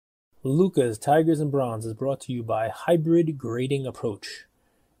Luca's Tigers and Bronze is brought to you by Hybrid Grading Approach.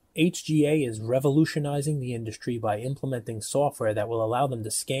 HGA is revolutionizing the industry by implementing software that will allow them to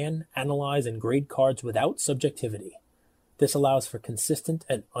scan, analyze, and grade cards without subjectivity. This allows for consistent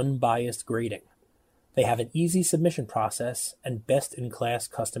and unbiased grading. They have an easy submission process and best-in-class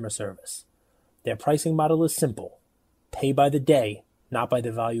customer service. Their pricing model is simple. Pay by the day, not by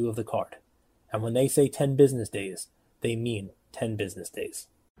the value of the card. And when they say 10 business days, they mean 10 business days.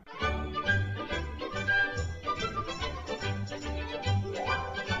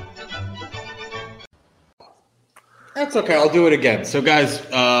 That's okay. I'll do it again. So, guys,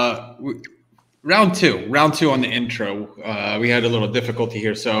 round two on the intro. We had a little difficulty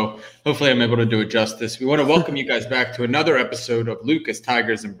here, so hopefully I'm able to do it justice. We want to welcome you guys back to another episode of Lucas,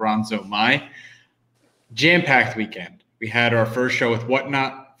 Tigers, and Bronzo My. Jam-packed weekend. We had our first show with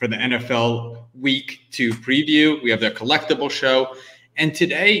Whatnot for the NFL week to preview. We have the collectible show. And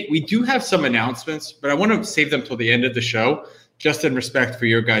today we do have some announcements, but I want to save them till the end of the show, just in respect for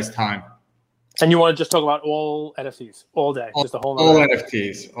your guys' time. And you want to just talk about all NFTs all day, just a whole all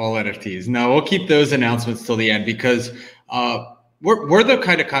NFTs. No, we'll keep those announcements till the end because we're the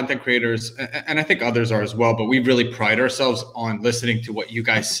kind of content creators, and I think others are as well, but we really pride ourselves on listening to what you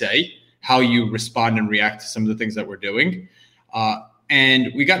guys say, how you respond and react to some of the things that we're doing.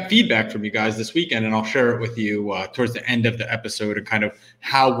 And we got feedback from you guys this weekend, and I'll share it with you towards the end of the episode and kind of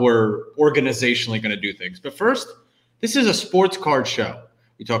how we're organizationally going to do things. But first, this is a sports card show.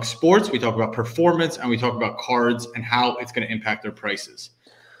 We talk sports, we talk about performance, and we talk about cards and how it's going to impact their prices.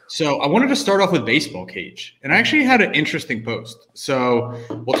 So I wanted to start off with baseball, Cage. And I actually had an interesting post. So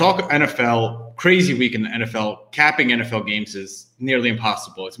we'll talk NFL, crazy week in the NFL. Capping NFL games is nearly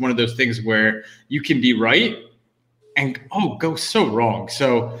impossible. It's one of those things where you can be right and, go so wrong.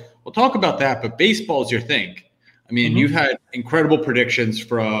 So we'll talk about that, but baseball is your thing. I mean, You've had incredible predictions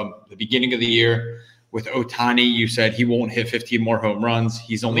from the beginning of the year. With Ohtani, you said he won't hit 15 more home runs.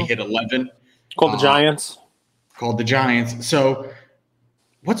 He's only hit 11. Called the Giants. So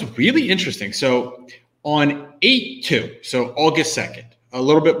what's really interesting, so on 8-2, so August 2nd, a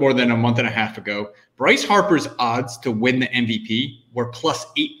little bit more than a month and a half ago, Bryce Harper's odds to win the MVP were plus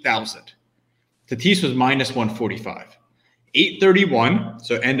 8,000. Tatis was minus 145. 8/31,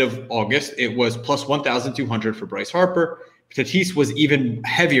 so end of August, it was plus 1,200 for Bryce Harper. Tatis was even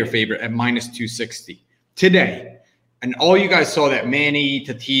heavier favorite at minus 260 today. And all you guys saw that Manny,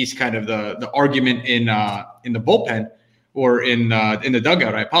 Tatis, kind of the argument in the bullpen or in the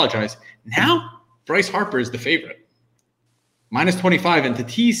dugout. I apologize. Now Bryce Harper is the favorite, minus 25, and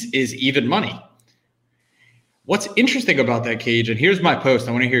Tatis is even money. What's interesting about that, Cage, and here's my post.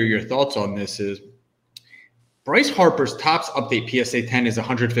 I want to hear your thoughts on this. Is Bryce Harper's Topps Update PSA 10 is a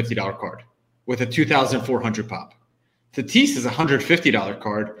 $150 card with a 2,400 pop. Tatis is a $150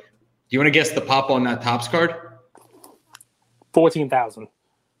 card. Do you want to guess the pop on that Topps card? 14,000.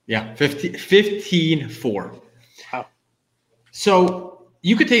 Yeah, 15.4. Wow. So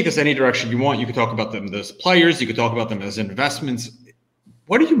you could take this any direction you want. You could talk about them as players. You could talk about them as investments.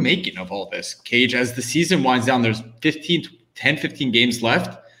 What are you making of all this, Cage? As the season winds down, there's 15 games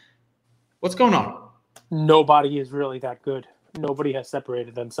left. What's going on? Nobody is really that good. Nobody has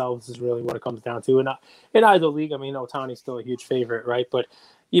separated themselves is really what it comes down to. And in either league, I mean, Ohtani's still a huge favorite, right? But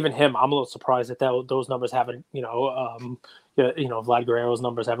even him, I'm a little surprised that those numbers haven't, Vlad Guerrero's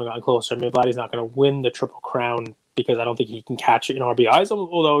numbers haven't gotten closer. I mean, Vladdy's not going to win the Triple Crown because I don't think he can catch it in RBIs.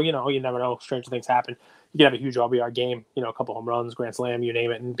 Although, you never know. Stranger things happen. You can have a huge RBI game, a couple home runs, grand slam, you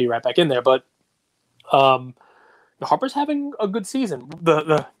name it, and be right back in there. But Harper's having a good season.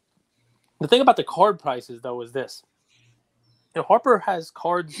 The thing about the card prices, though, is this. Harper has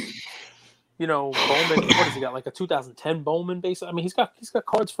cards, Bowman, what has he got, like a 2010 Bowman base? I mean, he's got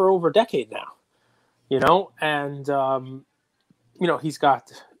cards for over a decade now, and, he's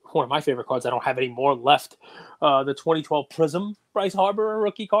got one of my favorite cards. I don't have any more left. The 2012 Prism Bryce Harper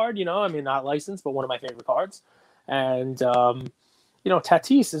rookie card, I mean, not licensed, but one of my favorite cards. And,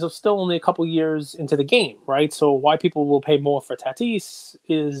 Tatis is still only a couple years into the game, right? So why people will pay more for Tatis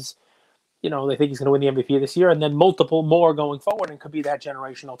is, they think he's going to win the MVP this year and then multiple more going forward and could be that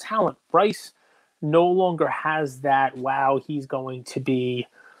generational talent. Bryce no longer has that, wow, he's going to be,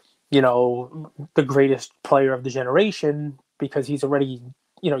 the greatest player of the generation because he's already,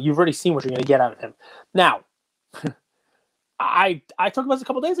 you've already seen what you're going to get out of him. Now, I talked about this a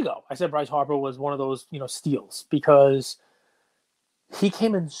couple days ago. I said Bryce Harper was one of those, steals because he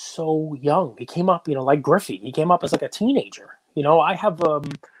came in so young. He came up, like Griffey. He came up as like a teenager. I have a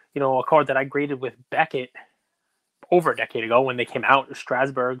card that I graded with Beckett over a decade ago when they came out,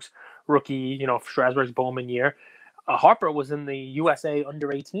 Strasburg's rookie, Strasburg's Bowman year. Harper was in the USA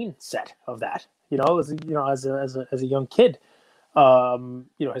under 18 set of that. As a young kid,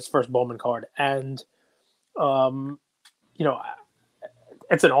 his first Bowman card, and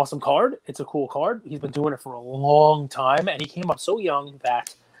it's an awesome card. It's a cool card. He's been doing it for a long time, and he came up so young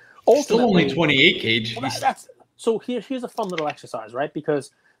that still only 28, Cage. So here's a fun little exercise, right?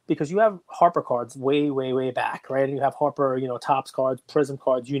 Because you have Harper cards way back, right? And you have Harper, Topps cards, Prism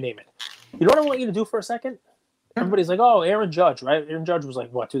cards, you name it. You know what I want you to do for a second? Everybody's like, oh, Aaron Judge, right? Aaron Judge was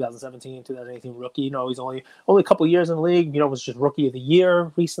like, 2017, 2018 rookie. He's only a couple years in the league. Was just rookie of the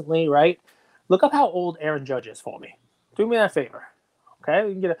year recently, right? Look up how old Aaron Judge is for me. Do me that favor,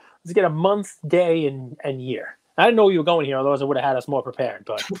 okay? Let's get a month, day, and year. I didn't know you were going here, otherwise I would have had us more prepared.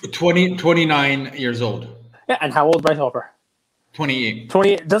 But 29 years old. Yeah, and how old Bryce Harper? 28.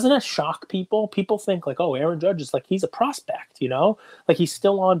 28. Doesn't that shock people? People think like, oh, Aaron Judge is like he's a prospect, like he's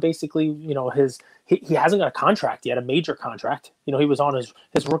still on basically, he hasn't got a contract yet, a major contract. He was on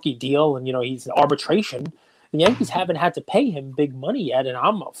his rookie deal, and he's in arbitration. The Yankees haven't had to pay him big money yet, and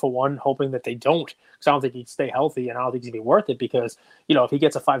I'm for one hoping that they don't, because I don't think he'd stay healthy, and I don't think he'd be worth it. Because if he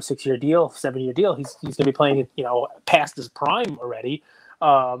gets a 5-6 year deal, 7-year deal, he's going to be playing past his prime already.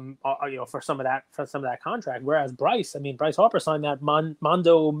 For some of that contract. Whereas Bryce Harper signed that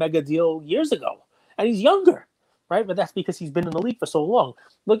Mondo mega deal years ago, and he's younger, right? But that's because he's been in the league for so long.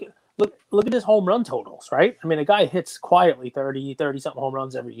 Look at his home run totals, right? A guy hits quietly 30 something home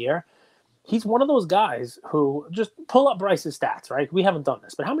runs every year. He's one of those guys who just pull up Bryce's stats, right? We haven't done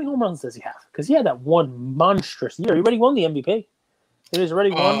this, but how many home runs does he have? Because he had that one monstrous year. He already won the MVP. He's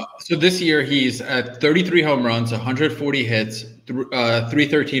already won. So this year he's at 33 home runs, 140 hits,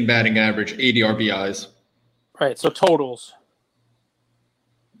 313 batting average, 80 RBIs. Right. So totals.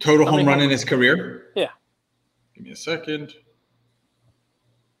 Total home run in his career? Yeah. Give me a second.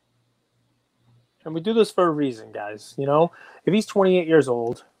 And we do this for a reason, guys. If he's 28 years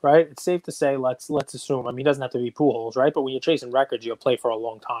old, right, it's safe to say, let's assume, he doesn't have to be Pujols, right? But when you're chasing records, you'll play for a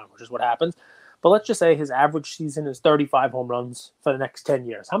long time, which is what happens. But let's just say his average season is 35 home runs for the next 10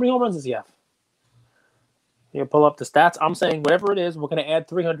 years. How many home runs does he have? You pull up the stats. I'm saying whatever it is, we're going to add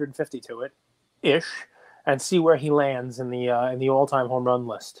 350 to it, ish, and see where he lands in the all-time home run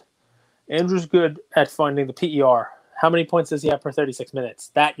list. Andrew's good at finding the PER. How many points does he have per 36 minutes?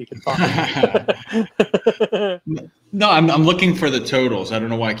 That you can find. No, I'm looking for the totals. I don't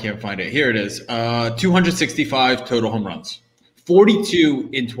know why I can't find it. Here it is. 265 total home runs. 42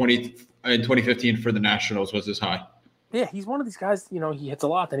 in 2015 for the Nationals was his high. Yeah, he's one of these guys, he hits a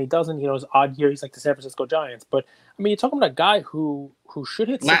lot, then he doesn't, his odd year, he's like the San Francisco Giants. But, you're talking about a guy who should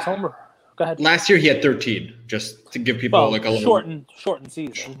hit 6 homers. Go ahead. Last year he had 13, just to give people like a little... Shortened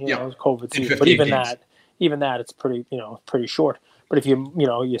season, it was COVID season. But even that, it's pretty, pretty short. But if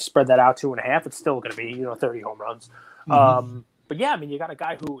you spread that out 2.5, it's still going to be, 30 home runs. Mm-hmm. But yeah, you got a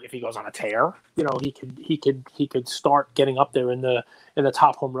guy who, if he goes on a tear, he could start getting up there in the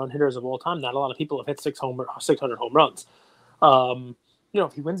top home run hitters of all time. Not a lot of people have hit 600 home runs.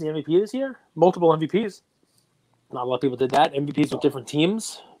 If he wins the MVP this year, multiple MVPs. Not a lot of people did that. MVPs with different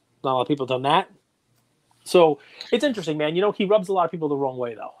teams. Not a lot of people done that. So it's interesting, man. He rubs a lot of people the wrong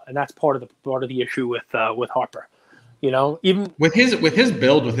way, though, and that's part of the issue with Harper. Even with his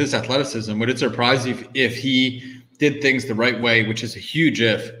build, with his athleticism, would it surprise you if he did things the right way, which is a huge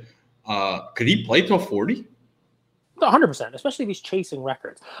if? Could he play till 40? 100%, especially if he's chasing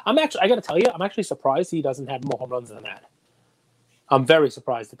records. I got to tell you, I'm actually surprised he doesn't have more home runs than that. I'm very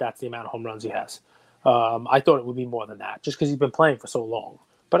surprised that that's the amount of home runs he has. I thought it would be more than that, just because he's been playing for so long.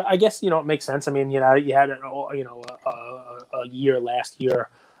 But I guess it makes sense. You had a year last year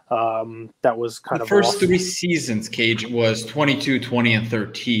that was kind of the first off. 3 seasons. Cage was 22, 20, and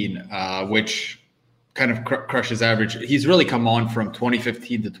 13, which kind of crushes average. He's really come on from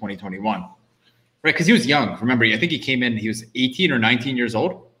 2015 to 2021, right? Because he was young. Remember, I think he came in. He was 18 or 19 years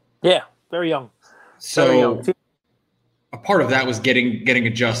old. Yeah, very young. So very young. A part of that was getting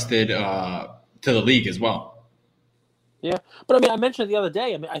adjusted to the league as well. Yeah, but I mentioned it the other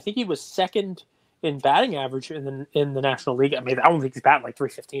day. I think he was second in batting average in the National League. I don't think he's batting like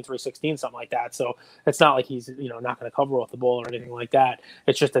 315, 316, something like that. So it's not like he's not going to cover off the ball or anything like that.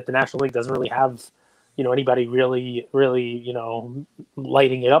 It's just that the National League doesn't really have anybody really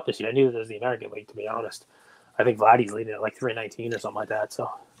lighting it up this year. Neither does the American League, to be honest. I think Vladdy's leading at like 319 or something like that. So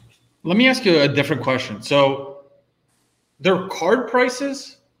let me ask you a different question. So their card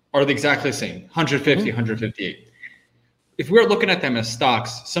prices are exactly the same, 150, 158. If we're looking at them as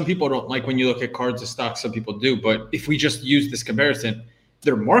stocks, some people don't like when you look at cards as stocks, some people do. But if we just use this comparison,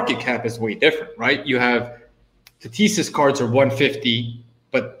 their market cap is way different, right? You have Tatis's cards are 150,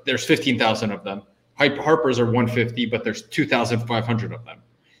 but there's 15,000 of them. Harper's are 150, but there's 2,500 of them.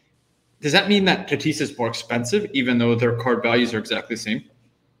 Does that mean that Tatis is more expensive, even though their card values are exactly the same?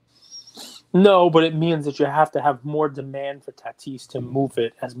 No, but it means that you have to have more demand for Tatis to move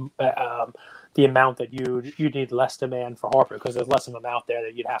it as the amount that you need less demand for Harper, because there's less of them out there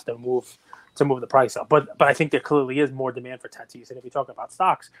that you'd have to move the price up. But I think there clearly is more demand for Tatis. And if you talk about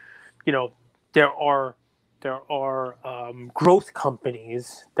stocks, there are growth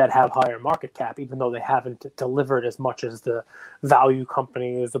companies that have higher market cap, even though they haven't delivered as much as the value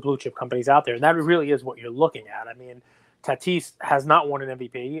companies, the blue chip companies out there. And that really is what you're looking at. I mean, Tatis has not won an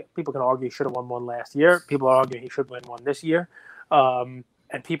MVP. People can argue he should have won one last year. People are arguing he should win one this year. And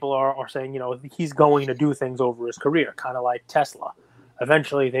people are saying, he's going to do things over his career, kind of like Tesla.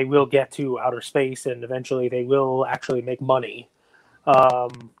 Eventually, they will get to outer space, and eventually they will actually make money,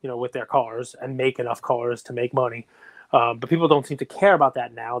 with their cars and make enough cars to make money. But people don't seem to care about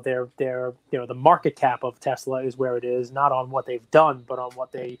that now. They're the market cap of Tesla is where it is, not on what they've done, but on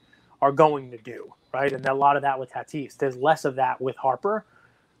what they are going to do, right? And a lot of that with Tatis. There's less of that with Harper,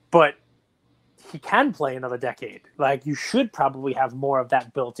 but he can play another decade. Like, you should probably have more of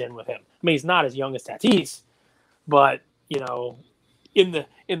that built in with him. I mean, he's not as young as Tatis, but in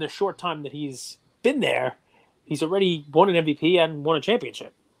the short time that he's been there, he's already won an MVP and won a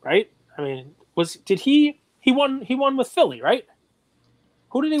championship, right? I mean, he won with Philly, right?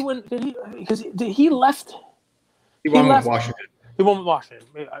 Who did he win? He left? He won with Washington. He won with Washington.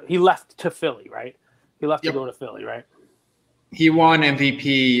 He left to Philly, right? He left to go to Philly, right? He won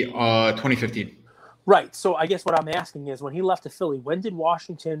MVP 2015. Right. So I guess what I'm asking is, when he left to Philly, when did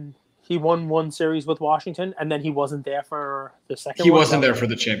Washington? He won one series with Washington, and then he wasn't there for the second. He wasn't there for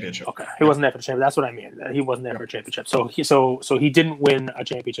the championship. Okay, he wasn't there for the championship. That's what I mean. He wasn't there for a championship. So he didn't win a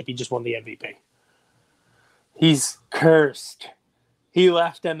championship. He just won the MVP. He's cursed. He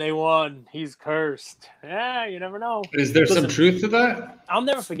left and they won. He's cursed. Yeah, you never know. Is there some truth to that? I'll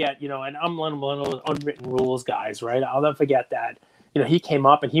never forget, and I'm one of those unwritten rules guys, right? I'll never forget that. He came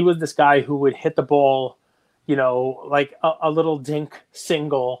up and he was this guy who would hit the ball, like a little dink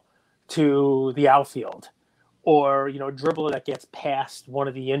single to the outfield, or, dribbler that gets past one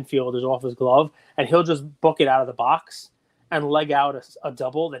of the infielders off his glove, and he'll just book it out of the box and leg out a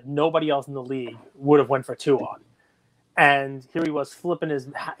double that nobody else in the league would have went for two on. And here he was flipping his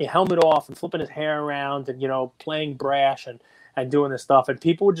helmet off and flipping his hair around and, playing brash and doing this stuff. And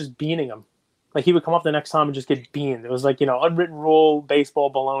people were just beaning him. Like, he would come up the next time and just get beaned. It was like, unwritten rule,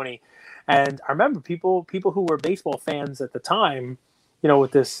 baseball baloney. And I remember people who were baseball fans at the time,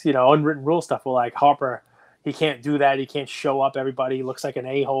 with this, unwritten rule stuff, were like, Harper, he can't do that. He can't show up everybody. He looks like an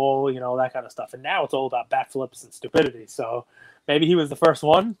a-hole, that kind of stuff. And now it's all about bat flips and stupidity. So maybe he was the first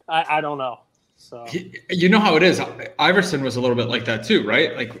one. I don't know. So you know how it is. Iverson was a little bit like that too,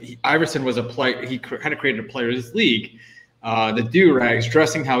 right? Like, Iverson was a player. He kind of created a players' league. The do-rags,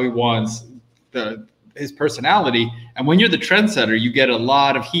 dressing how he wants, his personality. And when you're the trendsetter, you get a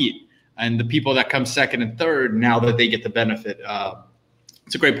lot of heat. And the people that come second and third, now that they get the benefit.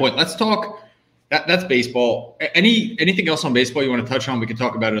 It's a great point. Let's talk. That's baseball. Anything else on baseball you want to touch on? We can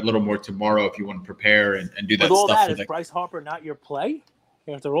talk about it a little more tomorrow if you want to prepare and do that With all stuff. That, is Bryce Harper not your play?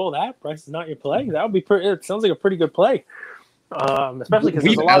 You have to roll that. Bryce is not your play. That would be pretty. It sounds like a pretty good play, especially because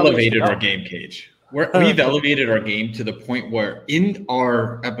we've elevated our game, Cage. We've elevated our game to the point where in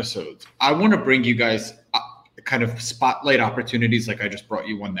our episodes, I want to bring you guys kind of spotlight opportunities, like I just brought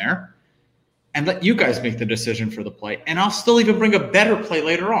you one there, and let you guys make the decision for the play. And I'll still even bring a better play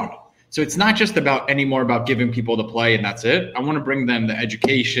later on. So it's not just anymore about giving people the play and that's it. I want to bring them the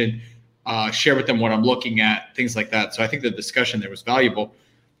education. Share with them what I'm looking at, things like that. So I think the discussion there was valuable.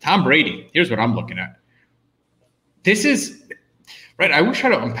 Tom Brady, here's what I'm looking at. This is, right, I will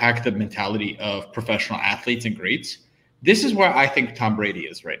try to unpack the mentality of professional athletes and greats. This is where I think Tom Brady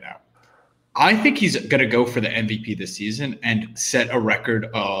is right now. I think he's going to go for the MVP this season and set a record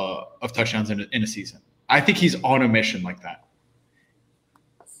of touchdowns in a season. I think he's on a mission like that.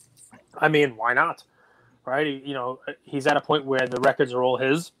 I mean, why not? Right? He's at a point where the records are all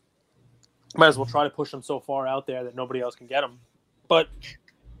his. Might as well try to push him so far out there that nobody else can get him. But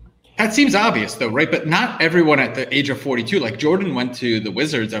that seems obvious, though, right? But not everyone at the age of 42. Like, Jordan went to the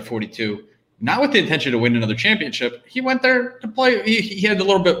Wizards at 42, not with the intention to win another championship. He went there to play. He had a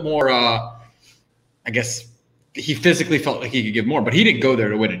little bit more, I guess, he physically felt like he could give more. But he didn't go there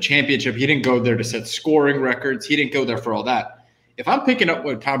to win a championship. He didn't go there to set scoring records. He didn't go there for all that. If I'm picking up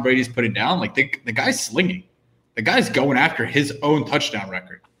what Tom Brady's putting down, like, the guy's slinging. The guy's going after his own touchdown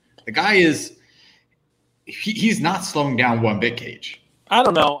record. The guy is he's not slowing down one bit, Cage. I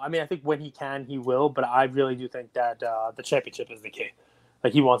don't know. I mean, I think when he can, he will. But I really do think that the championship is the key.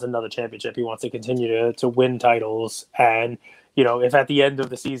 Like, he wants another championship. He wants to continue to win titles. And, you know, if at the end of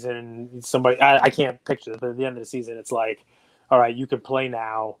the season, I can't picture it, but at the end of the season, it's like, all right, you can play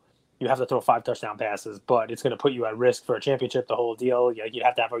now. You have to throw 5 touchdown passes, but it's going to put you at risk for a championship, the whole deal. You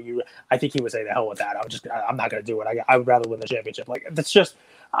have to have I think he would say the hell with that. I'm not going to do it. I would rather win the championship. Like, that's just,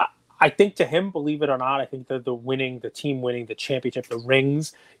 I think to him, believe it or not, I think that the team winning, the championship, the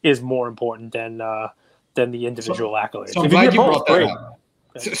rings is more important than the individual accolades. So I'm glad you brought that up.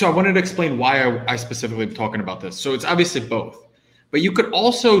 So I wanted to explain why I specifically am talking about this. So it's obviously both, but you could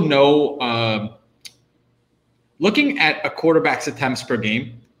also know, looking at a quarterback's attempts per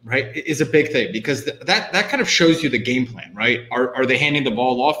game, right, is a big thing, because that kind of shows you the game plan, right? Are they handing the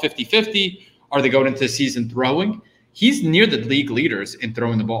ball off 50-50? Are they going into the season throwing? He's near the league leaders in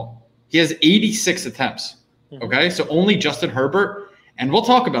throwing the ball. He has 86 attempts. Okay, so only Justin Herbert, and we'll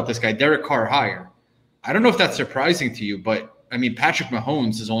talk about this guy, Derek Carr, higher. I don't know if that's surprising to you, but I mean, Patrick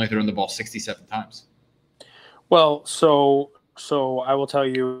Mahomes has only thrown the ball 67 times. Well, so I will tell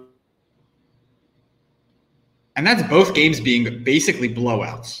you. And that's both games being basically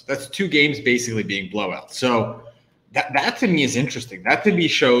blowouts. That's 2 games basically being blowouts. So that to me is interesting. That to me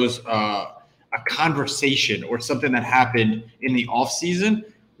shows a conversation or something that happened in the offseason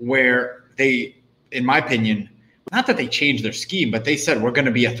where they, in my opinion, not that they changed their scheme, but they said we're going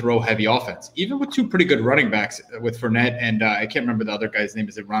to be a throw-heavy offense, even with 2 pretty good running backs with Fournette and I can't remember the other guy's name.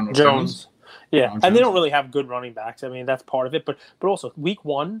 Is it Ronald Jones? Yeah, Ronald and Jones. They don't really have good running backs. I mean, that's part of it. But also, week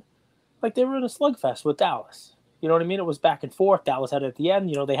 1, like, they were in a slugfest with Dallas. You know what I mean? It was back and forth. Dallas had it at the end.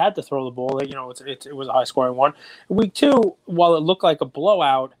 You know, they had to throw the ball. You know, it was a high-scoring one. Week 2, while it looked like a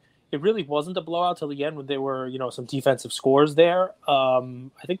blowout, it really wasn't a blowout till the end when there were, you know, some defensive scores there. I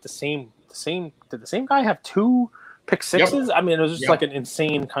think did the same guy have 2 pick sixes? Yep. I mean, it was just like an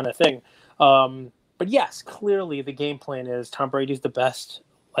insane kind of thing. But yes, clearly the game plan is Tom Brady's the best.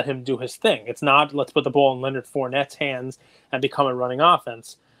 Let him do his thing. It's not let's put the ball in Leonard Fournette's hands and become a running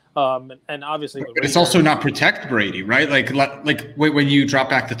offense. And obviously, it's also not protect Brady, right? Like when you drop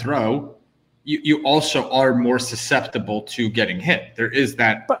back to throw, you also are more susceptible to getting hit. There is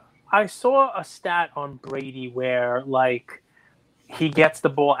that. But I saw a stat on Brady where, like, he gets the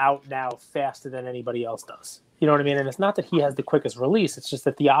ball out now faster than anybody else does. You know what I mean? And it's not that he has the quickest release. It's just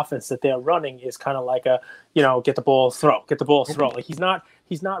that the offense that they're running is kind of like get the ball, throw. Like, he's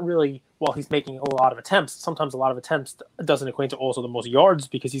not really, while he's making a lot of attempts, sometimes a lot of attempts doesn't equate to also the most yards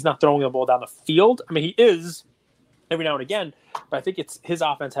because he's not throwing the ball down the field. I mean, he is every now and again, but I think his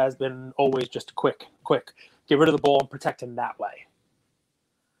offense has been always just quick, get rid of the ball and protect him that way.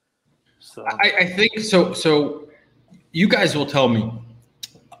 So I think so. So you guys will tell me.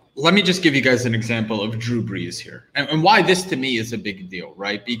 Let me just give you guys an example of Drew Brees here and why this to me is a big deal,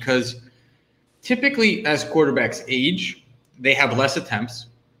 right? Because typically as quarterbacks age, they have less attempts.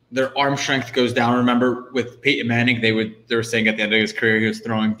 Their arm strength goes down. Remember with Peyton Manning, they were saying at the end of his career, he was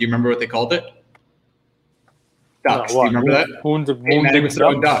throwing. Do you remember what they called it? Ducks. Do you remember that? Peyton Manning was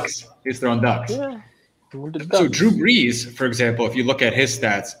throwing ducks. He was throwing ducks. Yeah. So Drew Brees, for example, if you look at his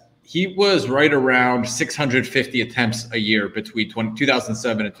stats, he was right around 650 attempts a year between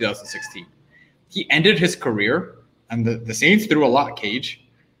 2007 and 2016. He ended his career, and the Saints threw a lot, Cage.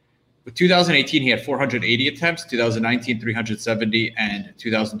 With 2018, he had 480 attempts, 2019, 370, and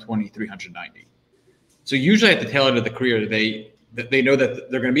 2020, 390. So usually at the tail end of the career, they know that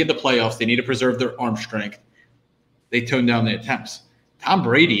they're going to be in the playoffs. They need to preserve their arm strength. They tone down the attempts. Tom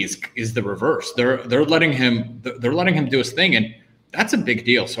Brady is the reverse. They're letting him do his thing, and that's a big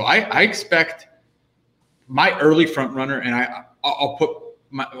deal. So I expect my early front runner, and I'll put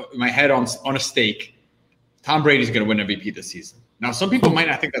my head on a stake. Tom Brady's going to win MVP this season. Now, some people might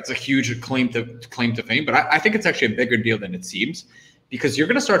not think that's a huge claim to fame, but I think it's actually a bigger deal than it seems, because you're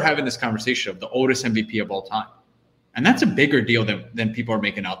going to start having this conversation of the oldest MVP of all time, and that's a bigger deal than people are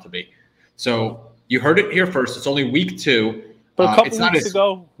making out to be. So you heard it here first. It's only week 2. But a couple weeks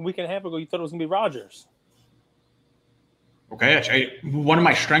ago, a week and a half ago, you thought it was going to be Rodgers. Okay, one of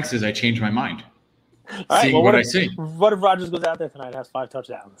my strengths is I change my mind. All right, seeing what I see. What if Rodgers goes out there tonight and has 5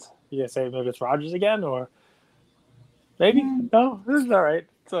 touchdowns? You gonna say maybe it's Rodgers again, or maybe no? This is all right.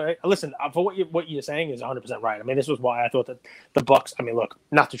 It's all right. Listen, for what you're saying is 100% right. I mean, this was why I thought that the Bucs. I mean, look,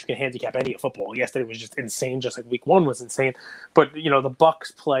 not that you can handicap any of football. Yesterday was just insane, just like Week 1 was insane. But the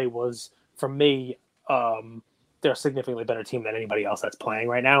Bucs play was, for me, they're a significantly better team than anybody else that's playing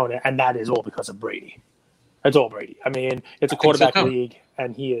right now, and that is all because of Brady. It's all Brady. I mean, it's a quarterback league,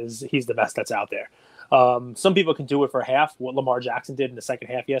 and he's the best that's out there. Some people can do it for half, what Lamar Jackson did in the second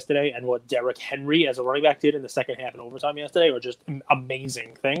half yesterday, and what Derrick Henry as a running back did in the second half and overtime yesterday, are just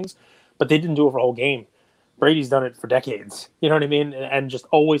amazing things. But they didn't do it for a whole game. Brady's done it for decades. You know what I mean? And just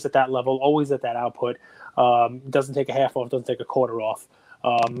always at that level, always at that output. Doesn't take a half off, doesn't take a quarter off.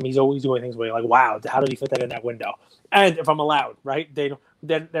 He's always doing things where you're like, wow, how did he fit that in that window? And if I'm allowed, right? They're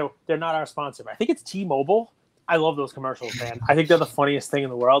not our sponsor. I think it's T-Mobile. I love those commercials, man. I think they're the funniest thing in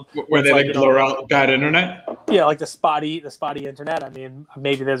the world. Where they like blur out bad internet? Yeah, like the spotty internet. I mean,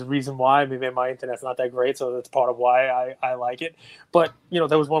 maybe there's a reason why. Maybe my internet's not that great, so that's part of why I like it. But,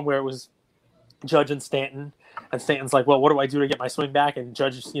 there was one where it was Judge and Stanton. And Stanton's like, well, what do I do to get my swing back? And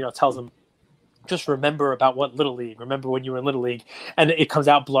Judge, tells him, just remember about what Little League. Remember when you were in Little League. And it comes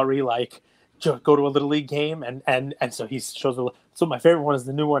out blurry, like, go to a Little League game. And so he shows so my favorite one is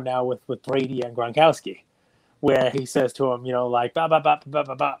the new one now with Brady and Gronkowski, where he says to him, like, ba ba ba ba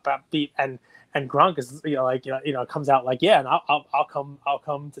ba ba ba beep, and Gronk is, comes out like, yeah, and I'll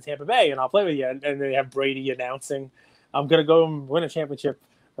come to Tampa Bay and I'll play with you. And they have Brady announcing, I'm gonna go and win a championship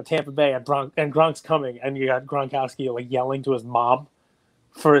for Tampa Bay, and Gronk's coming, and you got Gronkowski like yelling to his mom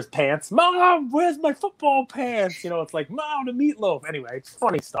for his pants. Mom, where's my football pants? It's like, Mom, the meatloaf. Anyway, it's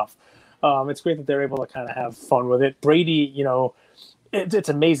funny stuff. It's great that they're able to kind of have fun with it. Brady, it's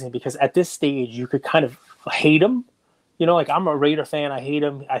amazing because at this stage you could kind of hate him. Like I'm a Raider fan. I hate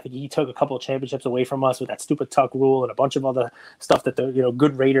him. I think he took a couple of championships away from us with that stupid tuck rule and a bunch of other stuff that the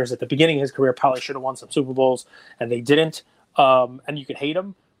good Raiders at the beginning of his career probably should have won some Super Bowls and they didn't. And you could hate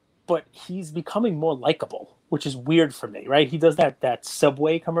him, but he's becoming more likable, which is weird for me, right? He does that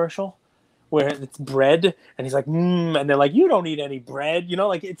Subway commercial where it's bread and he's like, and they're like, you don't eat any bread.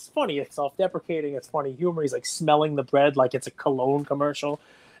 Like it's funny. It's self-deprecating. It's funny humor. He's like smelling the bread like it's a cologne commercial.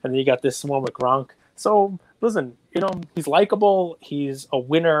 And then you got this one with Gronk. So listen, he's likable. He's a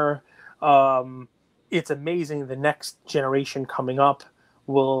winner. It's amazing. The next generation coming up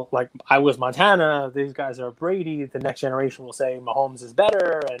will, like, I was Montana. These guys are Brady. The next generation will say Mahomes is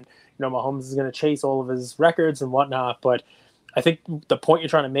better, and Mahomes is going to chase all of his records and whatnot. But I think the point you're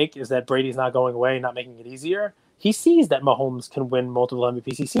trying to make is that Brady's not going away, not making it easier. He sees that Mahomes can win multiple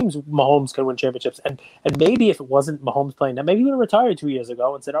MVPs. He sees Mahomes can win championships. And maybe if it wasn't Mahomes playing that, maybe he would have retired 2 years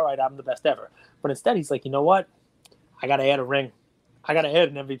ago and said, all right, I'm the best ever. But instead, he's like, you know what? I got to add a ring. I got to add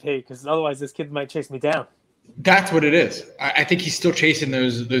an MVP because otherwise this kid might chase me down. That's what it is. I think he's still chasing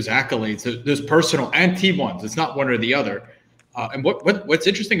those accolades, those personal and team ones. It's not one or the other. And what's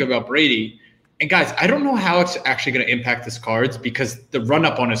interesting about Brady, and guys, I don't know how it's actually going to impact his cards because the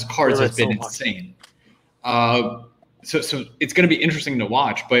run-up on his cards has been insane. So it's going to be interesting to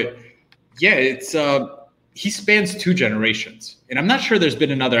watch, but yeah, it's he spans two generations, and I'm not sure there's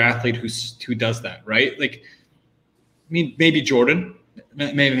been another athlete who does that, right? Like, I mean, maybe Jordan,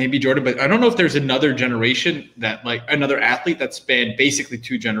 but I don't know if there's another generation that, like, another athlete that spanned basically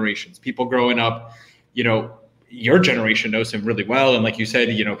two generations. People growing up, your generation knows him really well, and like you said,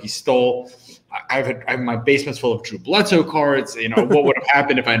 he stole. I have my basement's full of Drew Bledsoe cards. What would have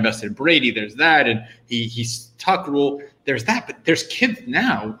happened if I invested in Brady? There's that, and he's tuck rule. There's that, but there's kids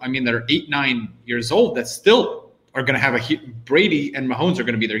now. I mean, that are 8, 9 years old that still are going to have Brady and Mahomes are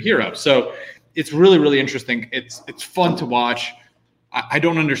going to be their hero. So it's really, really interesting. It's fun to watch. I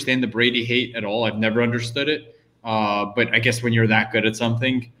don't understand the Brady hate at all. I've never understood it. But I guess when you're that good at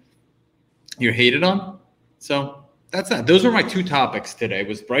something, you're hated on. So that's that. Those were my two topics today.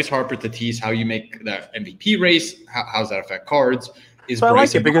 Was Bryce Harper to tease how you make the MVP race? How does that affect cards? So I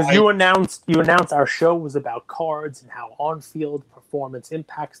like it because you announced our show was about cards and how on-field performance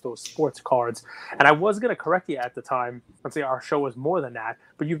impacts those sports cards. And I was going to correct you at the time. Let's say our show was more than that,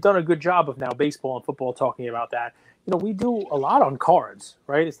 but you've done a good job of now baseball and football talking about that. We do a lot on cards,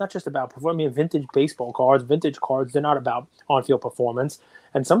 right? It's not just about performing vintage baseball cards, vintage cards. They're not about on-field performance.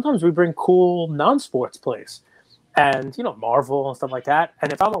 And sometimes we bring cool non-sports plays and, Marvel and stuff like that.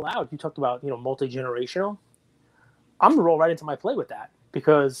 And if I'm allowed, you talked about, multi-generational. I'm going to roll right into my play with that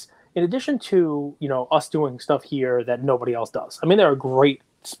because in addition to, us doing stuff here that nobody else does. I mean, there are great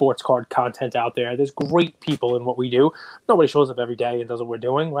sports card content out there. There's great people in what we do. Nobody shows up every day and does what we're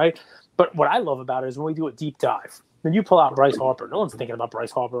doing, right? But what I love about it is when we do a deep dive. When you pull out Bryce Harper, no one's thinking about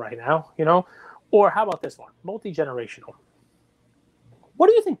Bryce Harper right now, Or how about this one? Multi-generational. What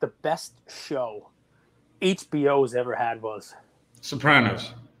do you think the best show HBO's ever had was?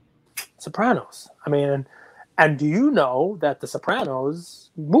 Sopranos. I mean, and do you know that the Sopranos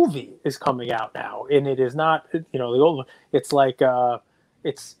movie is coming out now? And it is not, the old one. It's like,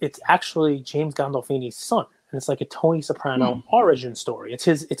 it's actually James Gandolfini's son. And it's like a Tony Soprano origin story. It's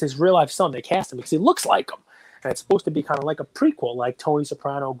his real life son. They cast him because he looks like him. And it's supposed to be kind of like a prequel, like Tony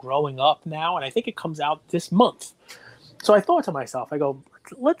Soprano growing up now. And I think it comes out this month. So I thought to myself, I go,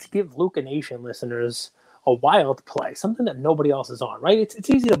 let's give Luca Nation listeners a wild play, something that nobody else is on, right? It's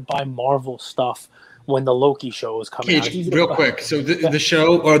easy to buy Marvel stuff when the Loki show is coming out. Cage, real quick. So the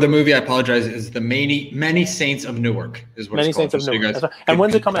show or the movie, I apologize, is the Many Saints of Newark is what Many it's called. Saints of Newark. Right. And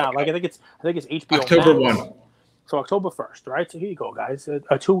when's it coming out? Like I think it's HBO October Max. 1. So October 1st, right? So here you go, guys. A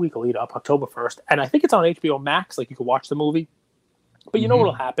 2-week lead up, October 1st. And I think it's on HBO Max. Like you can watch the movie. But you know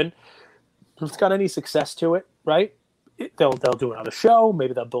what'll happen? If it's got any success to it, right? They'll do another show.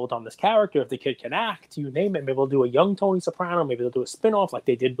 Maybe they'll build on this character. If the kid can act, you name it. Maybe they'll do a young Tony Soprano. Maybe they'll do a spinoff like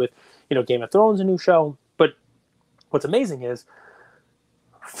they did with, Game of Thrones, a new show. But what's amazing is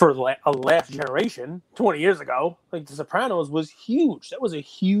for a last generation, 20 years ago, like The Sopranos was huge. That was a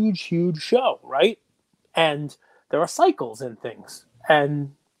huge, huge show, right? And there are cycles in things.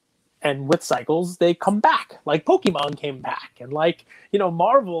 And with cycles, they come back. Like Pokemon came back. And like,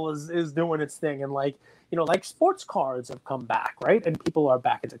 Marvel is doing its thing. And like, like sports cards have come back, right? And people are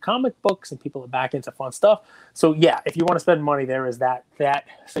back into comic books and people are back into fun stuff. So yeah, if you want to spend money, there is that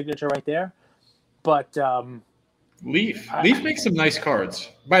signature right there. But Leaf makes some nice cards.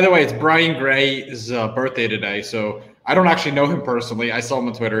 By the way, it's Brian Gray's birthday today, so I don't actually know him personally. I saw him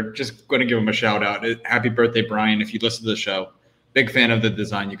on Twitter. Just going to give him a shout out. Happy birthday, Brian! If you listen to the show, big fan of the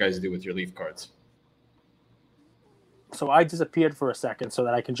design you guys do with your Leaf cards. So I disappeared for a second so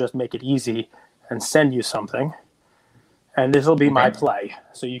that I can just make it easy and send you something, and this will be my play.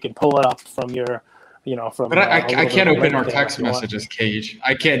 So you can pull it up from your, from. But I can't open our text messages, Cage.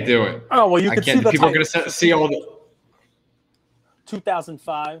 I can't do it. Oh well, you can see the people are going to see all the.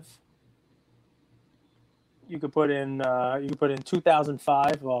 2005. You could put in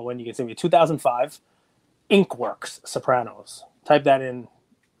 2005. Well, when you can see me, 2005. Inkworks Sopranos. Type that in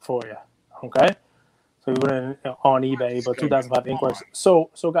for you. Okay. So we put in on eBay, but 2005 Inkworks.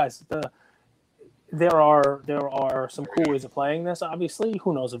 So guys, there are some cool ways of playing this. Obviously,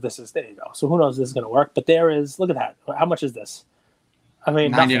 who knows if this is there you go. So who knows if this is going to work? But there is. Look at that. How much is this? I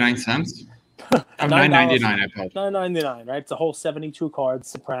mean, 99 cents. $9.99. I apologize. $9.99, right? It's a whole 72 card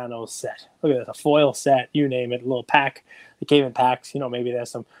Sopranos set. Look at this, a foil set, you name it, a little pack. It came in packs. Maybe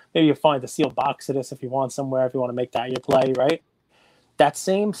maybe you'll find the sealed box of this if you want somewhere, if you want to make that your play, right? That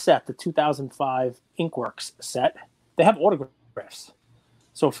same set, the 2005 Inkworks set, they have autographs.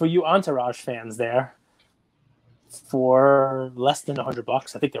 So for you Entourage fans there, for less than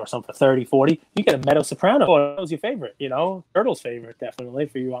 $100, I think there were some for 30, 40, you get a Meadow Soprano. Oh, that was your favorite, Turtle's favorite, definitely,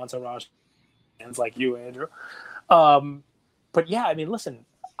 for you Entourage fans like you, Andrew. But yeah, I mean, listen,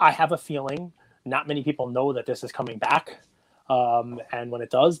 I have a feeling not many people know that this is coming back. And when it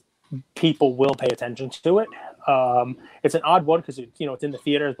does, people will pay attention to it. It's an odd one because it's in the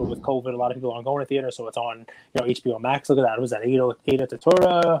theaters, but with COVID, a lot of people aren't going to theaters, so it's on HBO Max. Look at that. It was at Ada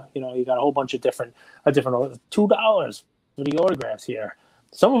Tatura. You got a whole bunch of different $2 for the autographs here.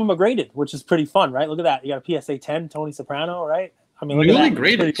 Some of them are graded, which is pretty fun, right? Look at that. You got a PSA 10 Tony Soprano, right? I mean, look at that. Newly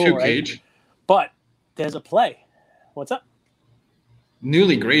graded cool, too, right? Cage. But there's a play. What's up?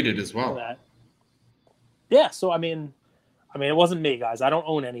 Newly graded as well. Yeah, so I mean, it wasn't me, guys. I don't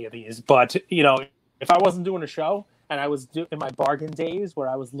own any of these, but if I wasn't doing a show and I was in my bargain days where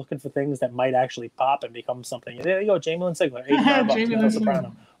I was looking for things that might actually pop and become something, there you go, Jamie Sigler, $89,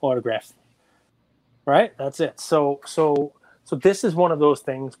 Soprano autograph. Right, that's it. So this is one of those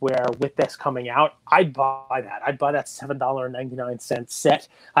things where with this coming out, I'd buy that. I'd buy that $7.99 set.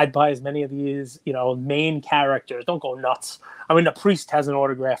 I'd buy as many of these, main characters. Don't go nuts. I mean, the priest has an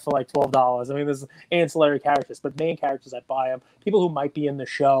autograph for like $12. I mean, there's ancillary characters, but main characters, I'd buy them. People who might be in the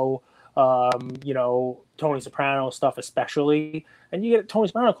show, Tony Soprano stuff especially, and you get Tony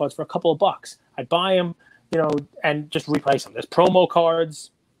Soprano cards for a couple of bucks. I'd buy them, and just replace them. There's promo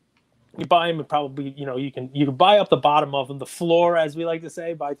cards. You buy them and probably, you can buy up the bottom of them, the floor, as we like to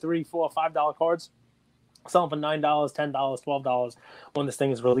say, buy $3, $4, $5 cards, sell them for $9, $10, $12 when this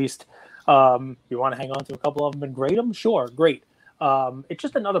thing is released. You want to hang on to a couple of them and grade them? Sure, great. It's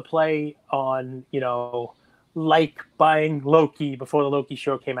just another play on, like buying Loki before the Loki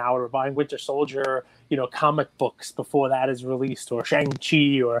show came out, or buying Winter Soldier, comic books before that is released, or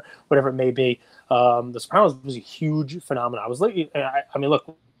Shang-Chi, or whatever it may be. The Sopranos was a huge phenomenon. I was looking, I mean,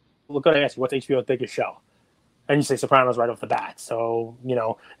 look what I asked you, what's HBO's biggest show? And you say Sopranos right off the bat. So,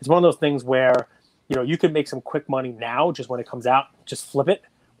 it's one of those things where, you can make some quick money now, just when it comes out, just flip it.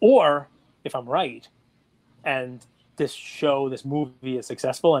 Or if I'm right, and this movie is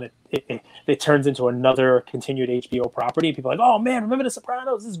successful and it turns into another continued HBO property, people are like, oh man, remember The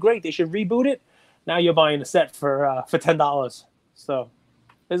Sopranos? This is great. They should reboot it. Now you're buying a set for $10. So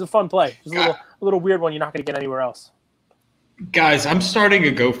it's a fun play. It's a little weird one you're not going to get anywhere else. Guys, I'm starting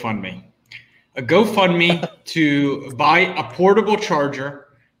a GoFundMe. To buy a portable charger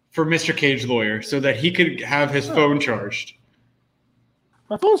for Mr. Cage Lawyer so that he could have his phone charged.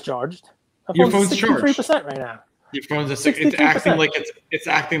 My phone's charged. My Your phone's phone's charged. 63% right now. Your phone's it's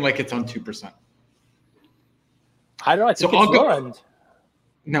acting like it's on 2%. I don't know. I think it's your end.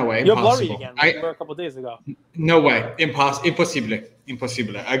 No way. You're Impossible. blurry again. Like you were a couple days ago. No way. Impossible.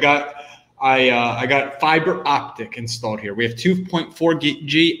 I got fiber optic installed here. We have 2.4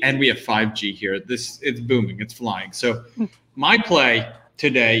 G and we have 5G here. It's booming. It's flying. So my play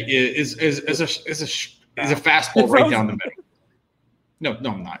today is a fastball right down the middle. No,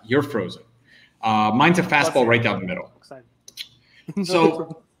 I'm not. You're frozen. Mine's a fastball right down the middle.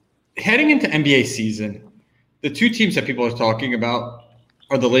 So heading into NBA season, the two teams that people are talking about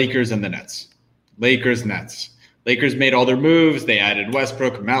are the Lakers and the Nets. Lakers made all their moves. They added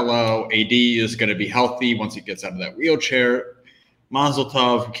Westbrook, Melo. AD is going to be healthy once he gets out of that wheelchair. Mazel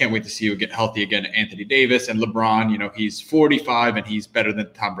tov. We can't wait to see you get healthy again. Anthony Davis and LeBron, he's 45 and he's better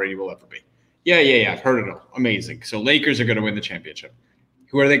than Tom Brady will ever be. Yeah. I've heard it all. Amazing. So Lakers are going to win the championship.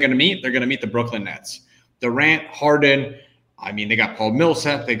 Who are they going to meet? They're going to meet the Brooklyn Nets. Durant, Harden. They got Paul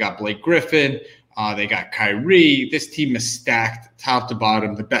Millsap. They got Blake Griffin. They got Kyrie. This team is stacked top to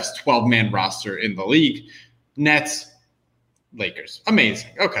bottom, the best 12-man roster in the league. Nets, Lakers.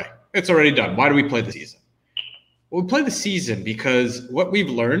 Amazing. Okay, it's already done. Why do we play the season? Well, we play the season because what we've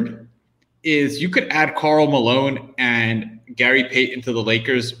learned is you could add Karl Malone and Gary Payton to the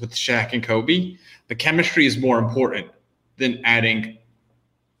Lakers with Shaq and Kobe. The chemistry is more important than adding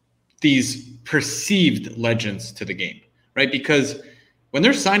these perceived legends to the game, right? Because when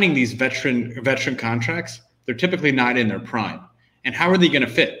they're signing these veteran contracts, they're typically not in their prime. And how are they going to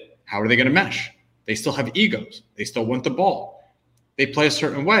fit? How are they going to mesh? They still have egos. They still want the ball. They play a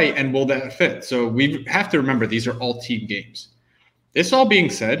certain way, and will that fit? So we have to remember these are all team games. This all being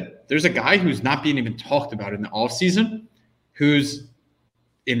said, there's a guy who's not being even talked about in the offseason who's,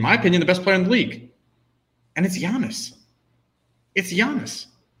 in my opinion, the best player in the league. And it's Giannis.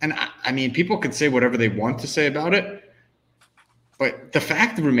 And people could say whatever they want to say about it. But the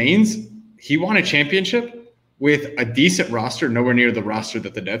fact remains, he won a championship with a decent roster, nowhere near the roster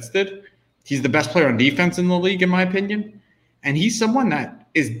that the Nets did. He's the best player on defense in the league, in my opinion. And he's someone that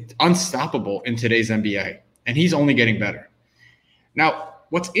is unstoppable in today's NBA. And he's only getting better. Now,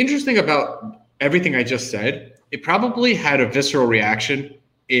 what's interesting about everything I just said, it probably had a visceral reaction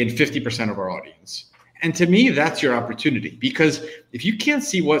in 50% of our audience. And to me, that's your opportunity. Because if you can't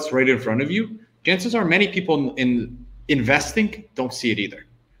see what's right in front of you, chances are many people in investing don't see it either.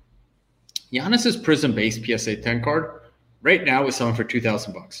 Giannis's Prism Base PSA 10 card right now is selling for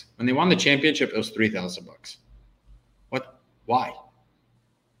 $2,000. When they won the championship, it was $3,000. What? Why?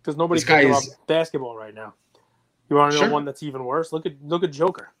 Because nobody's talking about basketball right now. You want to know one that's even worse? Look at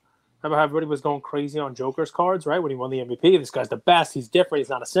Joker. Remember how everybody was going crazy on Joker's cards, right? When he won the MVP, this guy's the best. He's different. He's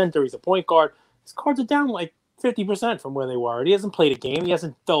not a center. He's a point guard. His cards are down like 50% from where they were. He hasn't played a game. He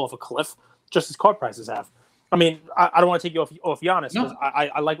hasn't fell off a cliff. Just his card prices have. I don't want to take you off Giannis because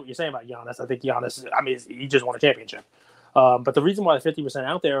I like what you're saying about Giannis. I think Giannis, he just won a championship. But the reason why the 50%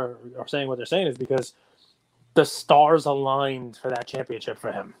 out there are saying what they're saying is because the stars aligned for that championship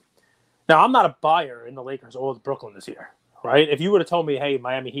for him. Now, I'm not a buyer in the Lakers or Brooklyn this year, right? If you would have told me, hey,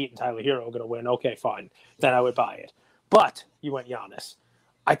 Miami Heat and Tyler Hero are going to win, okay, fine, then I would buy it. But you went Giannis.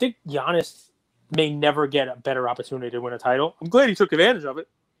 I think Giannis may never get a better opportunity to win a title. I'm glad he took advantage of it.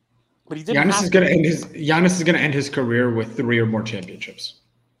 But he didn't. Giannis is going to end his career with 3 or more championships.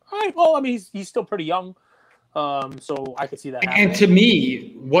 All right. Well, he's still pretty young, so I could see that happening. And to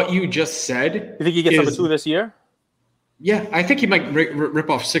me, what you just said, you think he gets number 2 this year? Yeah, I think he might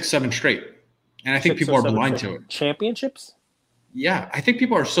rip off 6-7 straight, and I think people are blind to it. Championships? Yeah, I think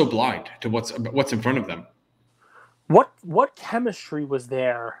people are so blind to what's in front of them. What chemistry was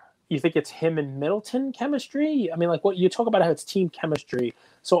there? You think it's him and Middleton chemistry? What you talk about how it's team chemistry.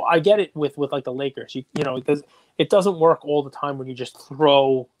 So I get it with like the Lakers. It doesn't work all the time when you just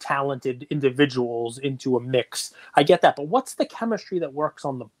throw talented individuals into a mix. I get that, but what's the chemistry that works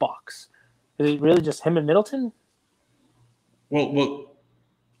on the Bucks? Is it really just him and Middleton? Well,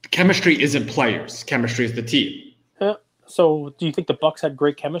 chemistry isn't players. Chemistry is the team. Yeah. So do you think the Bucks had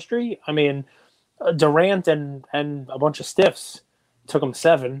great chemistry? Durant and a bunch of stiffs took them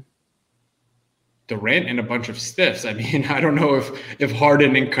 7. Durant and a bunch of stiffs. I don't know if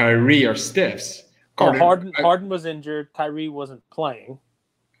Harden and Kyrie are stiffs. Harden was injured. Kyrie wasn't playing.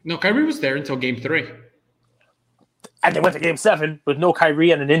 No, Kyrie was there until Game 3. And they went to Game 7 with no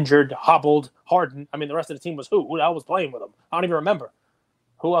Kyrie and an injured, hobbled Harden. The rest of the team was who? Who the hell was playing with them? I don't even remember.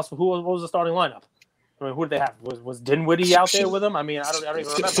 Who else? What was the starting lineup? Who did they have? Was Dinwiddie out there with them? I don't even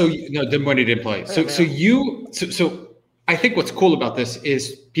remember. No, Dinwiddie didn't play. So I think what's cool about this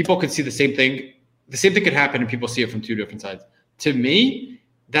is people could see the same thing. The same thing could happen, and people see it from 2 different sides. To me,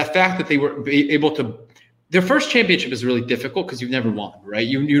 that fact that they were able to. Their first championship is really difficult because you've never won, right?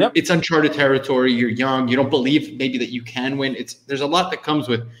 Yep. It's uncharted territory. You're young. You don't believe maybe that you can win. There's a lot that comes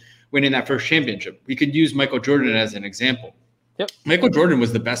with winning that first championship. We could use Michael Jordan as an example. Yep. Michael Jordan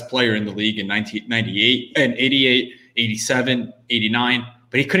was the best player in the league in 1998 and 88, 87, 89,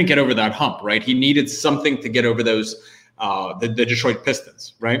 but he couldn't get over that hump, right? He needed something to get over those the Detroit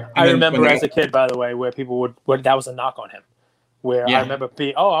Pistons, right? I remember as a kid, by the way, where people would that was a knock on him. Where I remember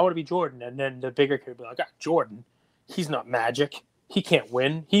being, I want to be Jordan. And then the bigger kid would be like, Jordan, he's not Magic. He can't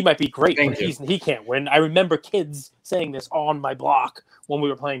win. He might be great, but he can't win. I remember kids saying this on my block when we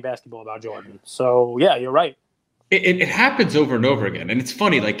were playing basketball about Jordan. So, yeah, you're right. It happens over and over again. And it's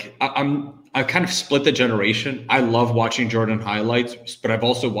funny, like I kind of split the generation. I love watching Jordan highlights, but I've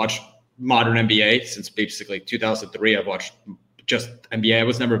also watched modern NBA since basically 2003. I've watched just NBA. I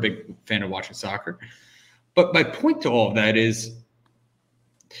was never a big fan of watching soccer. But my point to all of that is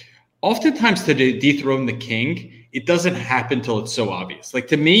oftentimes to dethrone the king, it doesn't happen till it's so obvious. Like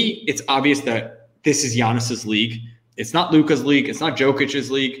to me, it's obvious that this is Giannis's league. It's not Luka's league. It's not Jokic's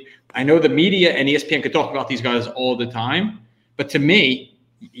league. I know the media and ESPN could talk about these guys all the time, but to me,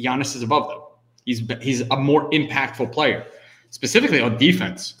 Giannis is above them. He's a more impactful player, specifically on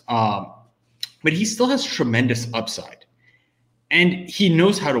defense. But he still has tremendous upside, and he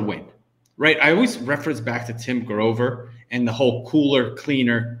knows how to win. Right, I always reference back to Tim Grover and the whole cooler,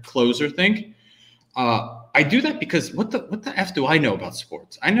 cleaner closer thing. I do that because what the F do I know about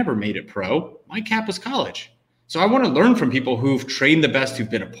sports? I never made it pro. My cap was college. So I want to learn from people who've trained the best,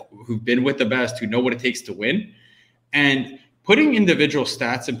 who've been with the best, who know what it takes to win. And putting individual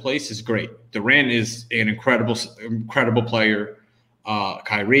stats in place is great. Durant is an incredible player.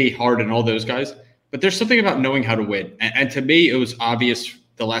 Kyrie, Harden, all those guys. But there's something about knowing how to win. And to me, it was obvious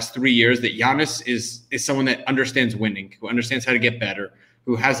the last 3 years that Giannis is someone that understands winning, who understands how to get better,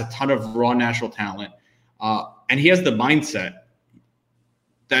 who has a ton of raw natural talent. And he has the mindset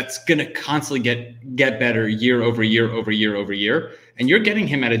that's going to constantly get better year over year over year over year. And you're getting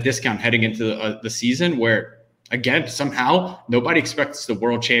him at a discount heading into the season where, again, somehow nobody expects the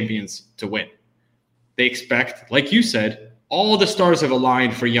world champions to win. They expect, like you said, all the stars have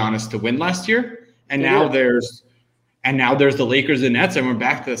aligned for Giannis to win last year. And now there's the Lakers and Nets, and we're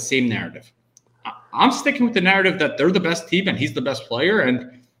back to the same narrative. I'm sticking with the narrative that they're the best team and he's the best player.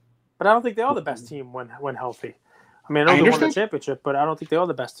 But I don't think they are the best team when healthy. I mean, I know they won the championship, but I don't think they are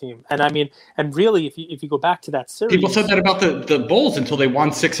the best team. And I mean, and really, if you go back to that series, people said that about the Bulls until they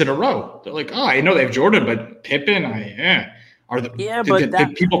won 6 in a row. They're like, I know they have Jordan, but Pippen,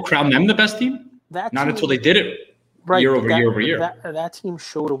 did people crown them the best team? Not until they did it. Right, year over year. That team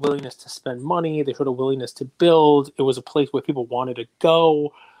showed a willingness to spend money. They showed a willingness to build. It was a place where people wanted to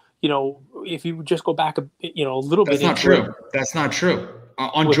go. You know, if you just go back a little bit. That's not true.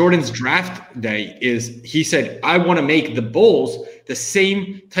 On Jordan's draft day he said, I want to make the Bulls the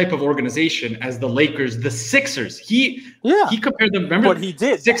same type of organization as the Lakers, the Sixers. He compared them. Remember, but he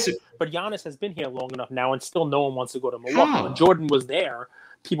did. Sixers. But Giannis has been here long enough now, and still no one wants to go to Milwaukee. When Jordan was there,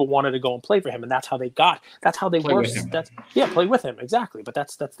 people wanted to go and play for him, and that's how they were. Play with him, exactly. But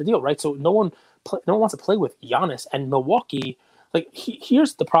that's the deal, right? So no one wants to play with Giannis, and Milwaukee. Like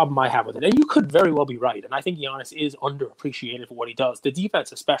here's the problem I have with it, and you could very well be right. And I think Giannis is underappreciated for what he does, the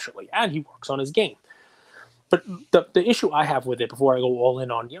defense especially, and he works on his game. But the issue I have with it, before I go all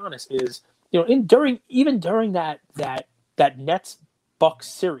in on Giannis, is during that Nets Bucks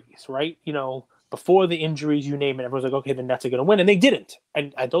series, right? Before the injuries, you name it, everyone's like, okay, the Nets are going to win, and they didn't.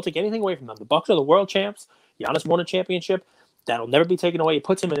 And I don't take anything away from them. The Bucks are the world champs. Giannis won a championship. That'll never be taken away. It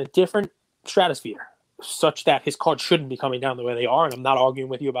puts him in a different stratosphere, such that his cards shouldn't be coming down the way they are, and I'm not arguing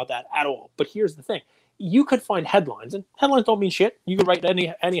with you about that at all. But here's the thing. You could find headlines, and headlines don't mean shit. You could write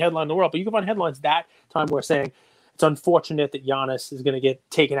any headline in the world, but you can find headlines that time where saying it's unfortunate that Giannis is going to get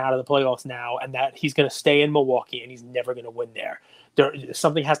taken out of the playoffs now and that he's going to stay in Milwaukee and he's never going to win there.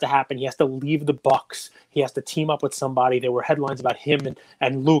 Something has to happen. He has to leave the Bucks. He has to team up with somebody. There were headlines about him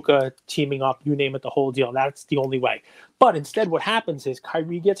and Luka teaming up, you name it, the whole deal. That's the only way. But instead what happens is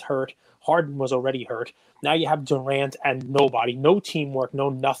Kyrie gets hurt. Harden was already hurt. Now you have Durant and nobody, no teamwork, no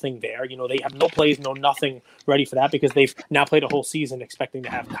nothing there. They have no plays, no nothing ready for that because they've now played a whole season expecting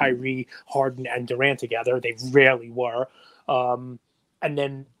to have Kyrie, Harden, and Durant together. They rarely were. And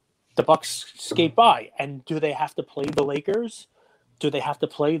then the Bucks skate by. And do they have to play the Lakers? Do they have to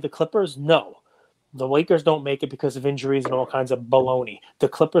play the Clippers? No. The Lakers don't make it because of injuries and all kinds of baloney. The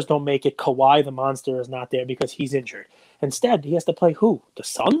Clippers don't make it. Kawhi, the monster, is not there because he's injured. Instead, he has to play who? The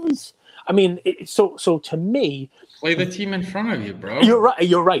Suns? I mean, so to me, Play the team in front of you, bro. You're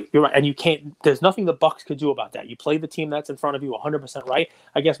right. And you can't, there's nothing the Bucks could do about that. You play the team that's in front of you 100% right.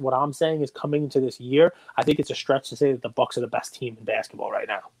 I guess what I'm saying is coming into this year, I think it's a stretch to say that the Bucks are the best team in basketball right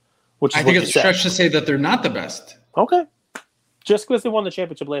now. I think it's a stretch to say that they're not the best. Okay. Just because they won the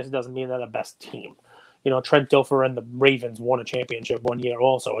championship last year doesn't mean they're the best team. Trent Dilfer and the Ravens won a championship one year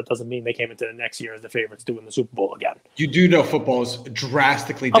also. It doesn't mean they came into the next year as the favorites doing the Super Bowl again. You do know football is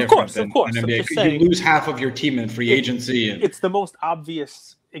drastically different than NBA. You lose half of your team in free agency. It's the most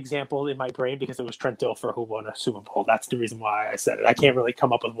obvious example in my brain because it was Trent Dilfer who won a Super Bowl. That's the reason why I said it. I can't really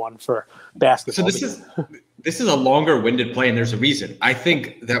come up with one for basketball. So this is a longer-winded play, and there's a reason. I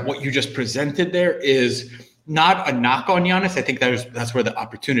think that what you just presented there is not a knock on Giannis. I think that's where the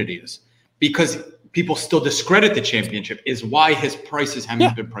opportunity is. Because people still discredit the championship is why his prices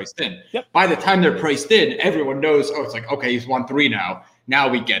haven't been priced in. Yep. By the time they're priced in, everyone knows, it's like, okay, he's won 3 now. Now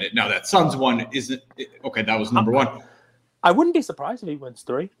we get it. Now that Suns one isn't – okay, that was number 1. I wouldn't be surprised if he wins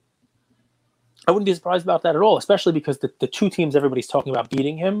 3. I wouldn't be surprised about that at all, especially because the 2 teams everybody's talking about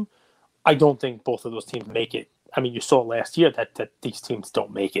beating him, I don't think both of those teams make it. I mean, you saw last year that these teams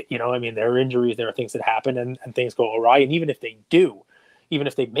don't make it. There are injuries, there are things that happen, and things go awry. And even if they do, even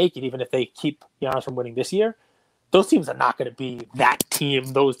if they make it, even if they keep Giannis from winning this year, those teams are not going to be that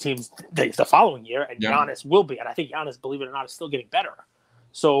team, those teams the following year, and Giannis will be. And I think Giannis, believe it or not, is still getting better.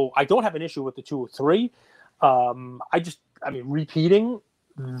 So I don't have an issue with the 2 or 3. Repeating,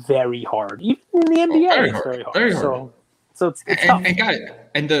 very hard. Even in the NBA, it's very hard. Very hard. So it's tough.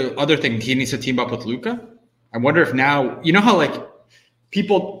 And the other thing, he needs to team up with Luka. I wonder if now, how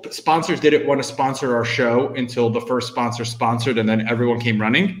sponsors didn't want to sponsor our show until the first sponsor sponsored and then everyone came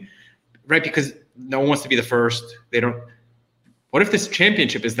running, right? Because no one wants to be the first. What if this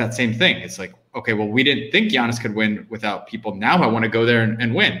championship is that same thing? It's like, okay, well, we didn't think Giannis could win without people. Now I want to go there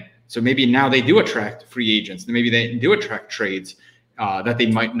and win. So maybe now they do attract free agents. Maybe they do attract trades that they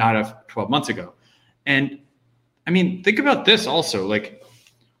might not have 12 months ago. And think about this also. Like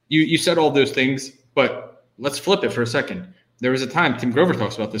you said all those things, but let's flip it for a second. There was a time, Tim Grover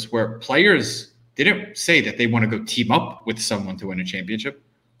talks about this, where players didn't say that they want to go team up with someone to win a championship.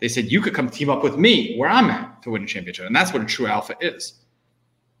 They said, you could come team up with me where I'm at to win a championship. And that's what a true alpha is.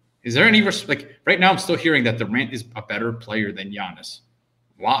 Is there any right now I'm still hearing that Durant is a better player than Giannis.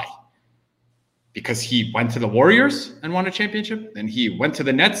 Why? Because he went to the Warriors and won a championship? Then he went to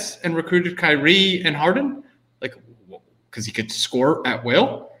the Nets and recruited Kyrie and Harden? Because he could score at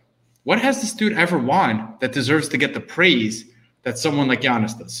will? What has this dude ever won that deserves to get the praise that someone like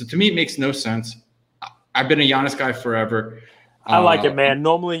Giannis does? So to me, it makes no sense. I've been a Giannis guy forever. I like it, man.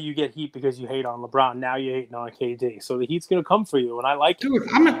 Normally you get heat because you hate on LeBron. Now you're hating on KD. So the heat's going to come for you, and I like it. Dude,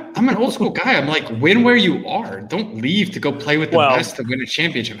 I'm an old school guy. I'm like, win where you are. Don't leave to go play with the best to win a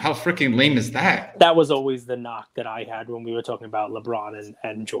championship. How freaking lame is that? That was always the knock that I had when we were talking about LeBron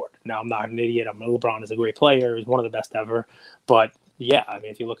and Jordan. Now, I'm not an idiot. LeBron is a great player. He's one of the best ever. But, yeah,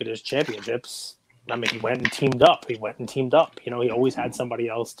 if you look at his championships, he went and teamed up. He always had somebody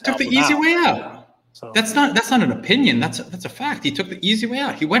else to took the easy way out. So that's not an opinion. That's a fact. He took the easy way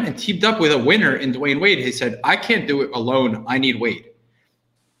out. He went and teamed up with a winner in Dwayne Wade. He said, I can't do it alone. I need Wade.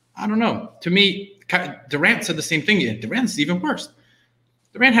 I don't know. To me, Durant said the same thing. Durant's even worse.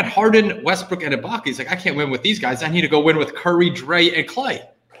 Durant had Harden, Westbrook, and Ibaka. He's like, I can't win with these guys. I need to go win with Curry, Dre, and Clay.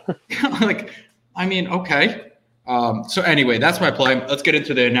 Okay. So anyway, that's my play. Let's get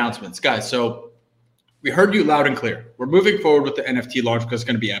into the announcements, guys. So we heard you loud and clear. We're moving forward with the NFT launch because it's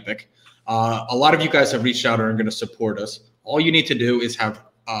going to be epic. A lot of you guys have reached out and are going to support us. All you need to do is have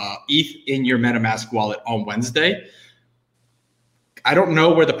ETH in your MetaMask wallet on Wednesday. I don't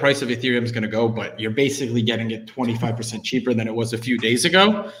know where the price of Ethereum is going to go, but you're basically getting it 25% cheaper than it was a few days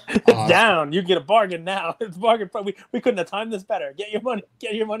ago. It's down. You get a bargain now. It's a bargain. We couldn't have timed this better. Get your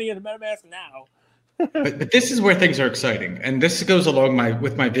money in the MetaMask now. but this is where things are exciting, and this goes along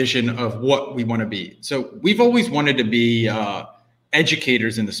with my vision of what we want to be. So we've always wanted to be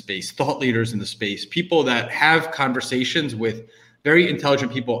educators in the space, thought leaders in the space, people that have conversations with very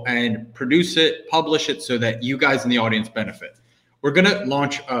intelligent people and produce it, publish it so that you guys in the audience benefit. We're going to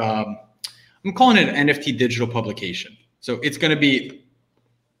launch, I'm calling it an NFT digital publication. So it's going to be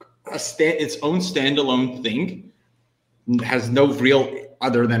its own standalone thing. It has no real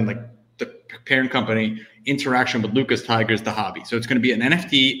other than the parent company interaction with Lucas Tigers, the hobby. So it's going to be an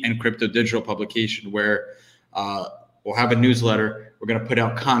NFT and crypto digital publication where we'll have a newsletter. We're going to put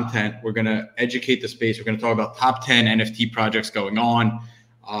out content. We're going to educate the space. We're going to talk about top 10 NFT projects going on.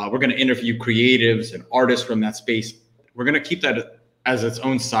 We're going to interview creatives and artists from that space. We're going to keep that as its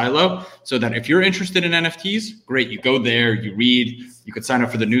own silo so that if you're interested in NFTs, great. You go there, you read, you could sign up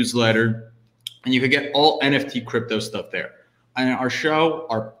for the newsletter. and you could get all NFT crypto stuff there. And our show,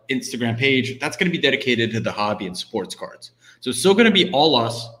 our Instagram page, that's going to be dedicated to the hobby and sports cards. So it's still going to be all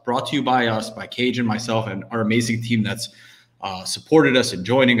us, brought to you by us, by Cage and myself and our amazing team that's supported us and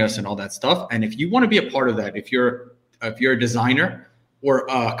joining us and all that stuff. And if you want to be a part of that, if you're a designer or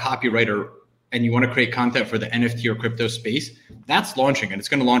a copywriter and you want to create content for the NFT or crypto space, that's launching, and it's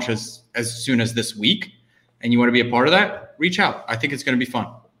going to launch as soon as this week. And you want to be a part of that, reach out. I think it's going to be fun.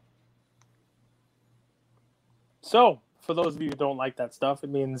 So, for those of you who don't like that stuff,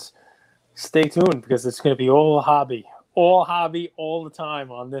 it means stay tuned because it's going to be all hobby all the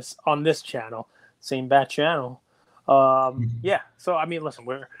time on this channel, Same Bat channel. Yeah. So I mean, listen,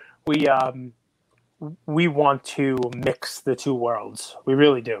 we want to mix the two worlds. We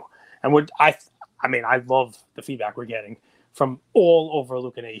really do, and I love the feedback we're getting from all over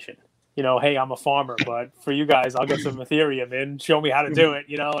Luca Nation. You know, hey, I'm a farmer, but for you guys, I'll get some Ethereum in. Show me how to do it.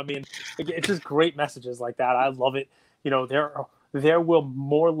 You know, I mean, it's just great messages like that. I love it. You know, there will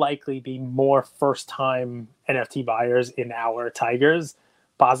more likely be more first-time NFT buyers in our Tigers,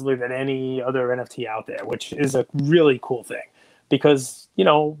 possibly than any other NFT out there, which is a really cool thing. Because, you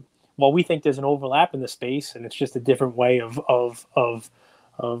know, while we think there's an overlap in the space, and it's just a different way of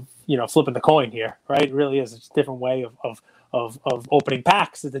you know, flipping the coin here, right? It really is. It's a different way of opening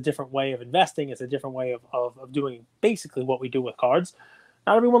packs. It's a different way of investing. It's a different way of doing basically what we do with cards.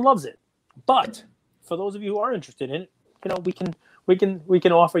 Not everyone loves it, but for those of you who are interested in it, you know, we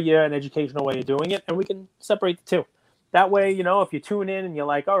can offer you an educational way of doing it, and we can separate the two. That way, you know, if you tune in and you're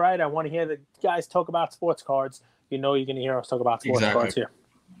like, all right, I want to hear the guys talk about sports cards, you know, you're going to hear us talk about sports cards here.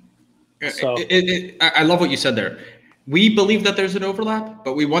 So I love what you said there. We believe that there's an overlap,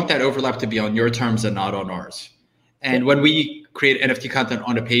 but we want that overlap to be on your terms and not on ours. And when we create NFT content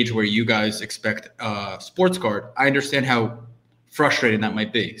on a page where you guys expect a sports card, I understand how frustrating that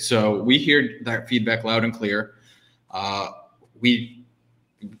might be. So we hear that feedback loud and clear. We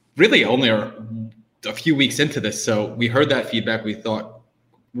really only are a few weeks into this. So we heard that feedback. We thought,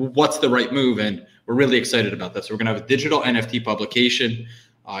 what's the right move? And we're really excited about this. So we're going to have a digital NFT publication.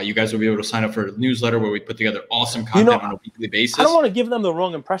 You guys will be able to sign up for a newsletter where we put together awesome content on a weekly basis. I don't want to give them the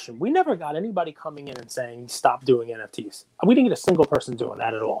wrong impression. We never got anybody coming in and saying, stop doing NFTs. We didn't get a single person doing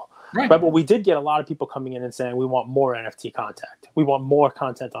that at all. Right. But we did get a lot of people coming in and saying, we want more NFT content. We want more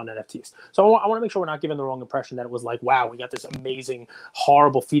content on NFTs. So I want to make sure we're not giving the wrong impression that it was like, wow, we got this amazing,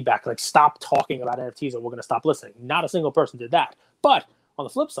 horrible feedback. Like, stop talking about NFTs or we're going to stop listening. Not a single person did that. But on the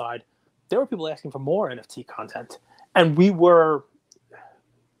flip side, there were people asking for more NFT content. And we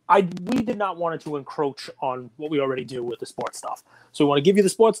did not want it to encroach on what we already do with the sports stuff. So we want to give you the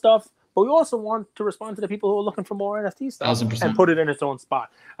sports stuff, but we also want to respond to the people who are looking for more NFT stuff 1,000%. And put it in its own spot.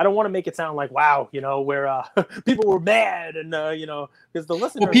 I don't want to make it sound like, wow, you know, where people were mad and, you know, because the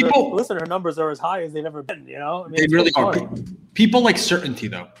listener numbers are as high as they've ever been, you know? I mean, they really are. People like certainty,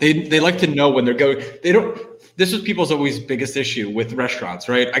 though. They like to know when they're going. This was people's always biggest issue with restaurants,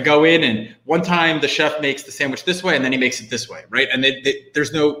 right? I go in and one time the chef makes the sandwich this way and then he makes it this way, right? And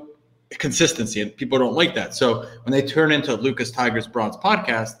there's no consistency and people don't like that. So when they turn into Lucas Tigers Bronze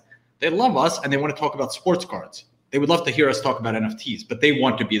podcast, they love us and they want to talk about sports cards. They would love to hear us talk about NFTs, but they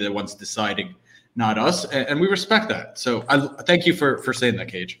want to be the ones deciding, not us. And we respect that. So I thank you for saying that,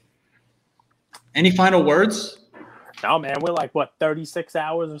 Cage. Any final words? No, man, we're like, 36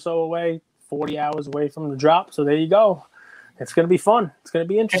 hours or so away, 40 hours away from the drop. So there you go. It's going to be fun. It's going to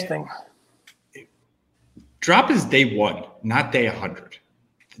be interesting. Drop is day 1, not day 100.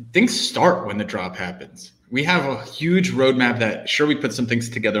 Things start when the drop happens. We have a huge roadmap that, sure, we put some things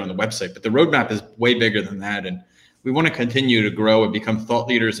together on the website, but the roadmap is way bigger than that. And we want to continue to grow and become thought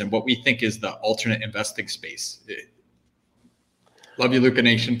leaders in what we think is the alternate investing space. Love you, Luca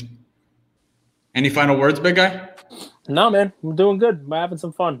Nation. Any final words, big guy? No, man, we're doing good. We're having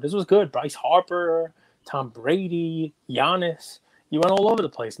some fun. This was good. Bryce Harper, Tom Brady, Giannis. You went all over the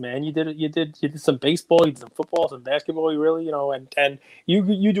place, man. You did some baseball, you did some football, some basketball. You really, you know, and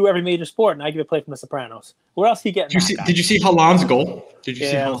you do every major sport, and I give a play from The Sopranos. Where else he getting? Did you see Halan's goal?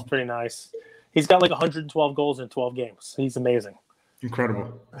 Yeah, it was pretty nice. He's got like 112 goals in 12 games. He's amazing.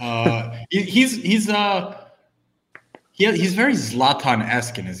 Incredible. He's very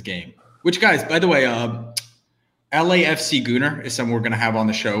Zlatan-esque in his game. Which, guys, by the way, LAFC Gunnar is someone we're going to have on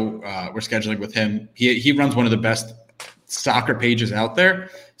the show. We're scheduling with him. He runs one of the best soccer pages out there.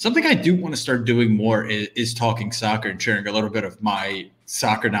 Something I do want to start doing more is talking soccer and sharing a little bit of my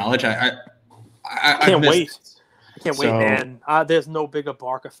soccer knowledge. I can't wait. I can't wait, man. There's no bigger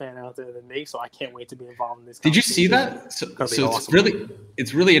Barca fan out there than me, so I can't wait to be involved in this. Did you see that? So awesome.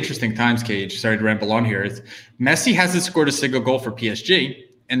 it's really interesting times, Cage. Sorry to ramble on here. Messi hasn't scored a single goal for PSG,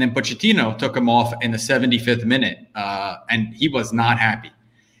 And then Pochettino took him off in the 75th minute, and he was not happy.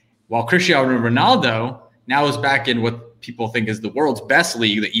 While Cristiano Ronaldo now is back in what people think is the world's best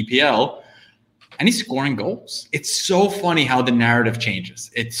league, the EPL, and he's scoring goals. It's so funny how the narrative changes.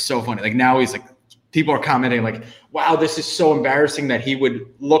 It's so funny. Like now he's like, people are commenting like, wow, this is so embarrassing that he was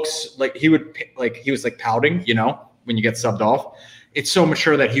like pouting, you know, when you get subbed off. It's so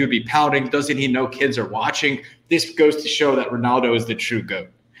mature that he would be pouting. Doesn't he know kids are watching? This goes to show that Ronaldo is the true GOAT.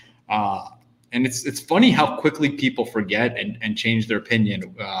 And it's funny how quickly people forget and change their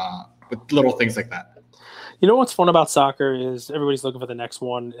opinion with little things like that. You know what's fun about soccer is everybody's looking for the next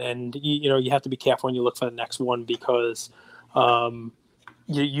one, and you have to be careful when you look for the next one because we're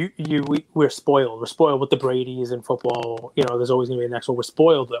spoiled. We're spoiled with the Bradys in football. You know, there's always going to be the next one. We're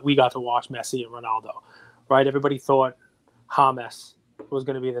spoiled that we got to watch Messi and Ronaldo, right? Everybody thought James was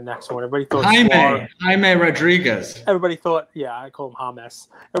going to be the next one. Everybody thought Jaime Rodriguez. Everybody thought, yeah, I call him James.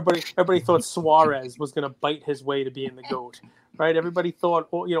 Everybody thought Suarez was going to bite his way to being the GOAT. Right, everybody thought,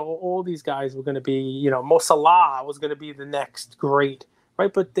 all these guys were going to be, Mo Salah was going to be the next great,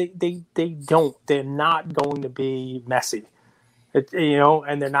 right? But they don't. They're not going to be Messi,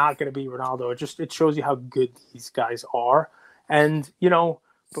 and they're not going to be Ronaldo. It shows you how good these guys are, and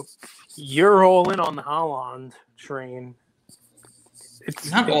but you're all in on the Haaland train. It's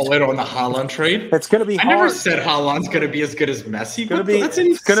not all in on the Haaland train. It's going to be hard. I never said Haaland's going to be as good as Messi. That's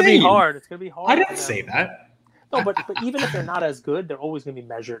insane. It's going to be hard. It's going to be hard. I didn't say that. No, but even if they're not as good, they're always going to be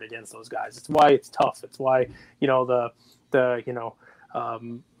measured against those guys. It's why it's tough. It's why the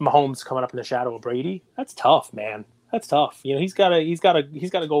Mahomes coming up in the shadow of Brady. That's tough, man. That's tough. He's got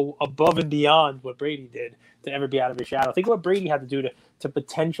to go above and beyond what Brady did to ever be out of his shadow. Think of what Brady had to do to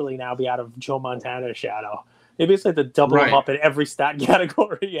potentially now be out of Joe Montana's shadow. They basically had to double him up in every stat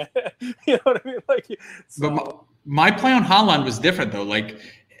category. You know what I mean? But my play on Haaland was different though. Like,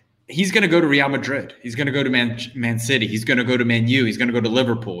 he's going to go to Real Madrid. He's going to go to Man City. He's going to go to Man U. He's going to go to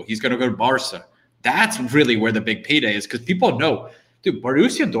Liverpool. He's going to go to Barca. That's really where the big payday is because people know, dude,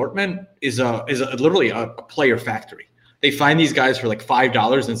 Borussia Dortmund is literally a player factory. They find these guys for like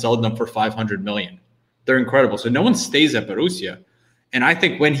 $5 and sell them for $500 million. They're incredible. So no one stays at Borussia. And I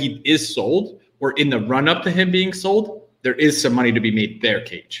think when he is sold or in the run-up to him being sold, there is some money to be made there,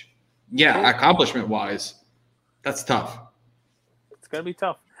 Cage. Yeah, accomplishment-wise, that's tough. It's going to be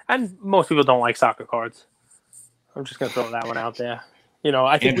tough. And most people don't like soccer cards. I'm just going to throw that one out there.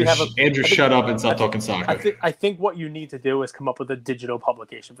 I think Andrew, shut up and stop talking soccer. I think what you need to do is come up with a digital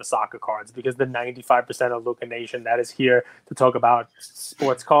publication for soccer cards because the 95% of Luca Nation that is here to talk about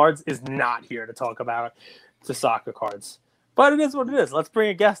sports cards is not here to talk about the soccer cards. But it is what it is. Let's bring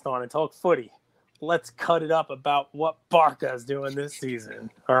a guest on and talk footy. Let's cut it up about what Barca is doing this season.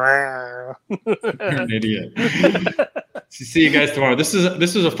 You're an idiot. See you guys tomorrow. This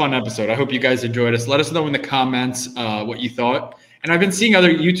is a fun episode. I hope you guys enjoyed us. Let us know in the comments what you thought. And I've been seeing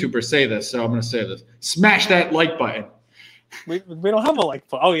other YouTubers say this, so I'm going to say this. Smash that like button. We don't have a like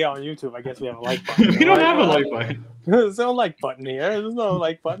button. Oh, yeah, on YouTube, I guess we have a like button. We don't have a like button. There's no like button here. There's no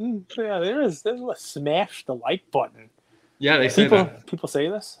like button. Yeah, there is. There's a smash the like button. Yeah, they say that. People say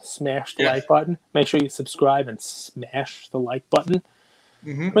this. Smash the like button. Make sure you subscribe and smash the like button.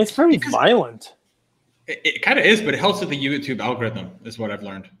 Mm-hmm. But it's very violent. It kind of is, but it helps with the YouTube algorithm, is what I've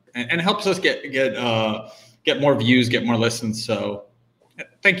learned, and it helps us get more views, get more listens. So,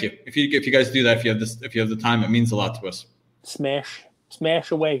 thank you. If you guys do that, if you have the time, it means a lot to us. Smash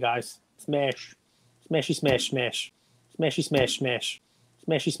away, guys. Smashy, smash, smashy, smash,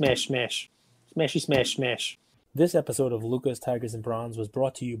 smashy, smash, smash. This episode of Lucas, Tigers, and Bronze was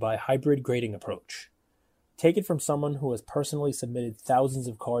brought to you by Hybrid Grading Approach. Take it from someone who has personally submitted thousands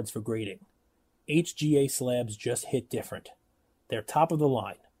of cards for grading. HGA slabs just hit different. They're top of the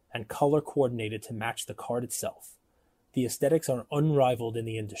line and color coordinated to match the card itself. The aesthetics are unrivaled in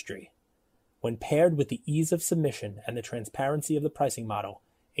the industry. When paired with the ease of submission and the transparency of the pricing model,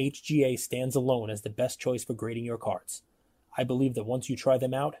 HGA stands alone as the best choice for grading your cards. I believe that once you try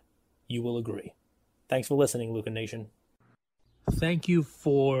them out, you will agree. Thanks for listening, Luca Nation. Thank you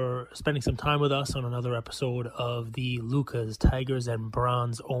for spending some time with us on another episode of the Lucas, Tigers, and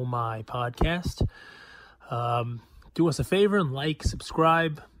Bronze Oh My podcast. Do us a favor and like,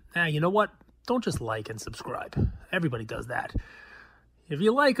 subscribe. You know what? Don't just like and subscribe. Everybody does that. If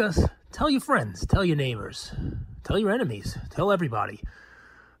you like us, tell your friends, tell your neighbors, tell your enemies, tell everybody.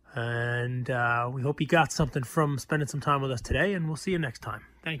 And we hope you got something from spending some time with us today, and we'll see you next time.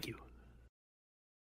 Thank you.